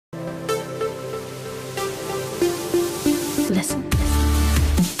listen.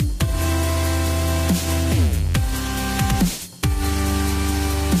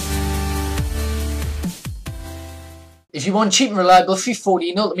 If you want cheap and reliable free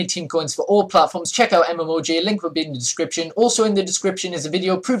 40 Ultimate Team coins for all platforms, check out MMOJ, link will be in the description. Also in the description is a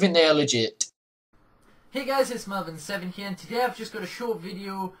video proving they are legit. Hey guys, it's Melvin7 here, and today I've just got a short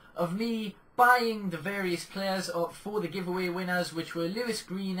video of me buying the various players up for the giveaway winners, which were Lewis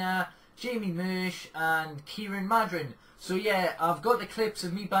Greener, Jamie Mersh and Kieran Madron. So yeah, I've got the clips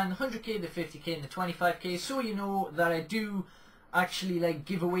of me buying the 100k, the 50k and the 25k, so you know that I do actually like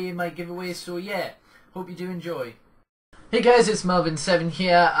give away my giveaways. So yeah, hope you do enjoy. Hey guys, it's Melvin7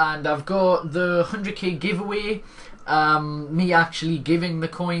 here, and I've got the 100k giveaway. Me actually giving the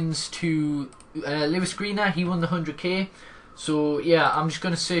coins to Lewis Greener. He won the 100k. So yeah, I'm just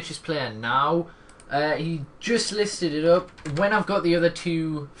going to search his player now. He just listed it up. When I've got the other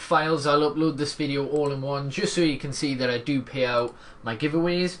two files, I'll upload this video all in one, just so you can see that I do pay out my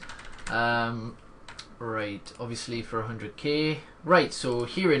giveaways. Right, obviously for 100k. Right, so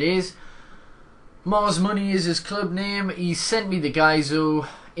here it is. Mars Money is his club name. He sent me the Gaizo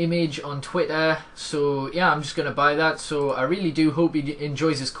image on Twitter, so yeah, I'm just gonna buy that. So I really do hope he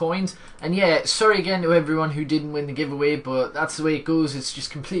enjoys his coins. And yeah, sorry again to everyone who didn't win the giveaway, but that's the way it goes. It's just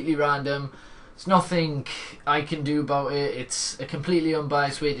completely random. It's nothing I can do about it. It's a completely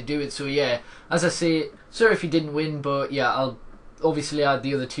unbiased way to do it. So yeah, as I say, sorry if you didn't win, but yeah, I'll obviously add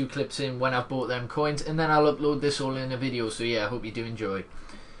the other two clips in when I've bought them coins, and then I'll upload this all in a video. So yeah, I hope you do enjoy.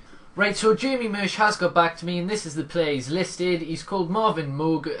 Right, so Jamie Mersh has got back to me, and this is the player he's listed. He's called Marvin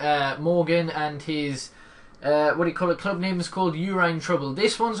Morgan, and his what do you call it, club name is called Urine Trouble.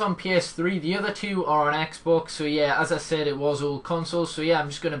 This one's on PS3, the other two are on Xbox. So yeah, as I said, it was all consoles. So yeah, I'm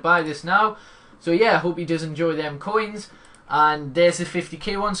just going to buy this now. So yeah, I hope he does enjoy them coins. And there's the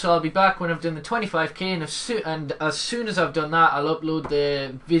 50k one, so I'll be back when I've done the 25k, and as soon as I've done that, I'll upload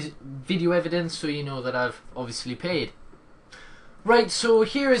the video evidence, so you know that I've obviously paid. Right, so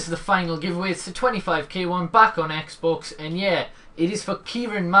here is the final giveaway. It's the 25k one, back on Xbox, and yeah, it is for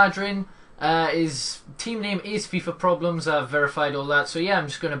Kieran Madron. His team name is FIFA Problems. I've verified all that, so yeah, I'm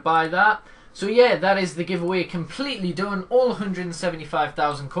just going to buy that. So yeah, that is the giveaway completely done, all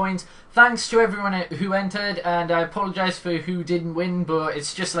 175,000 coins. Thanks to everyone who entered, and I apologise for who didn't win, but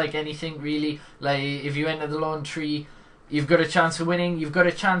it's just like anything really. Like, if you enter the lottery, you've got a chance of winning, you've got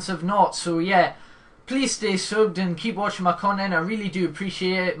a chance of not. So yeah, please stay subbed and keep watching my content. I really do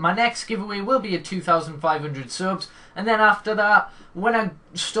appreciate it. My next giveaway will be at 2,500 subs, and then after that, when I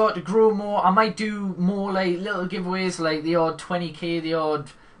start to grow more, I might do more like little giveaways, like the odd 20k, the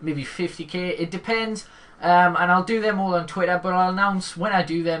odd maybe 50k. It depends, and I'll do them all on Twitter, but I'll announce when I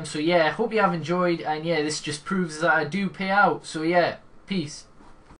do them. So yeah, hope you have enjoyed, and yeah, this just proves that I do pay out. So yeah, peace.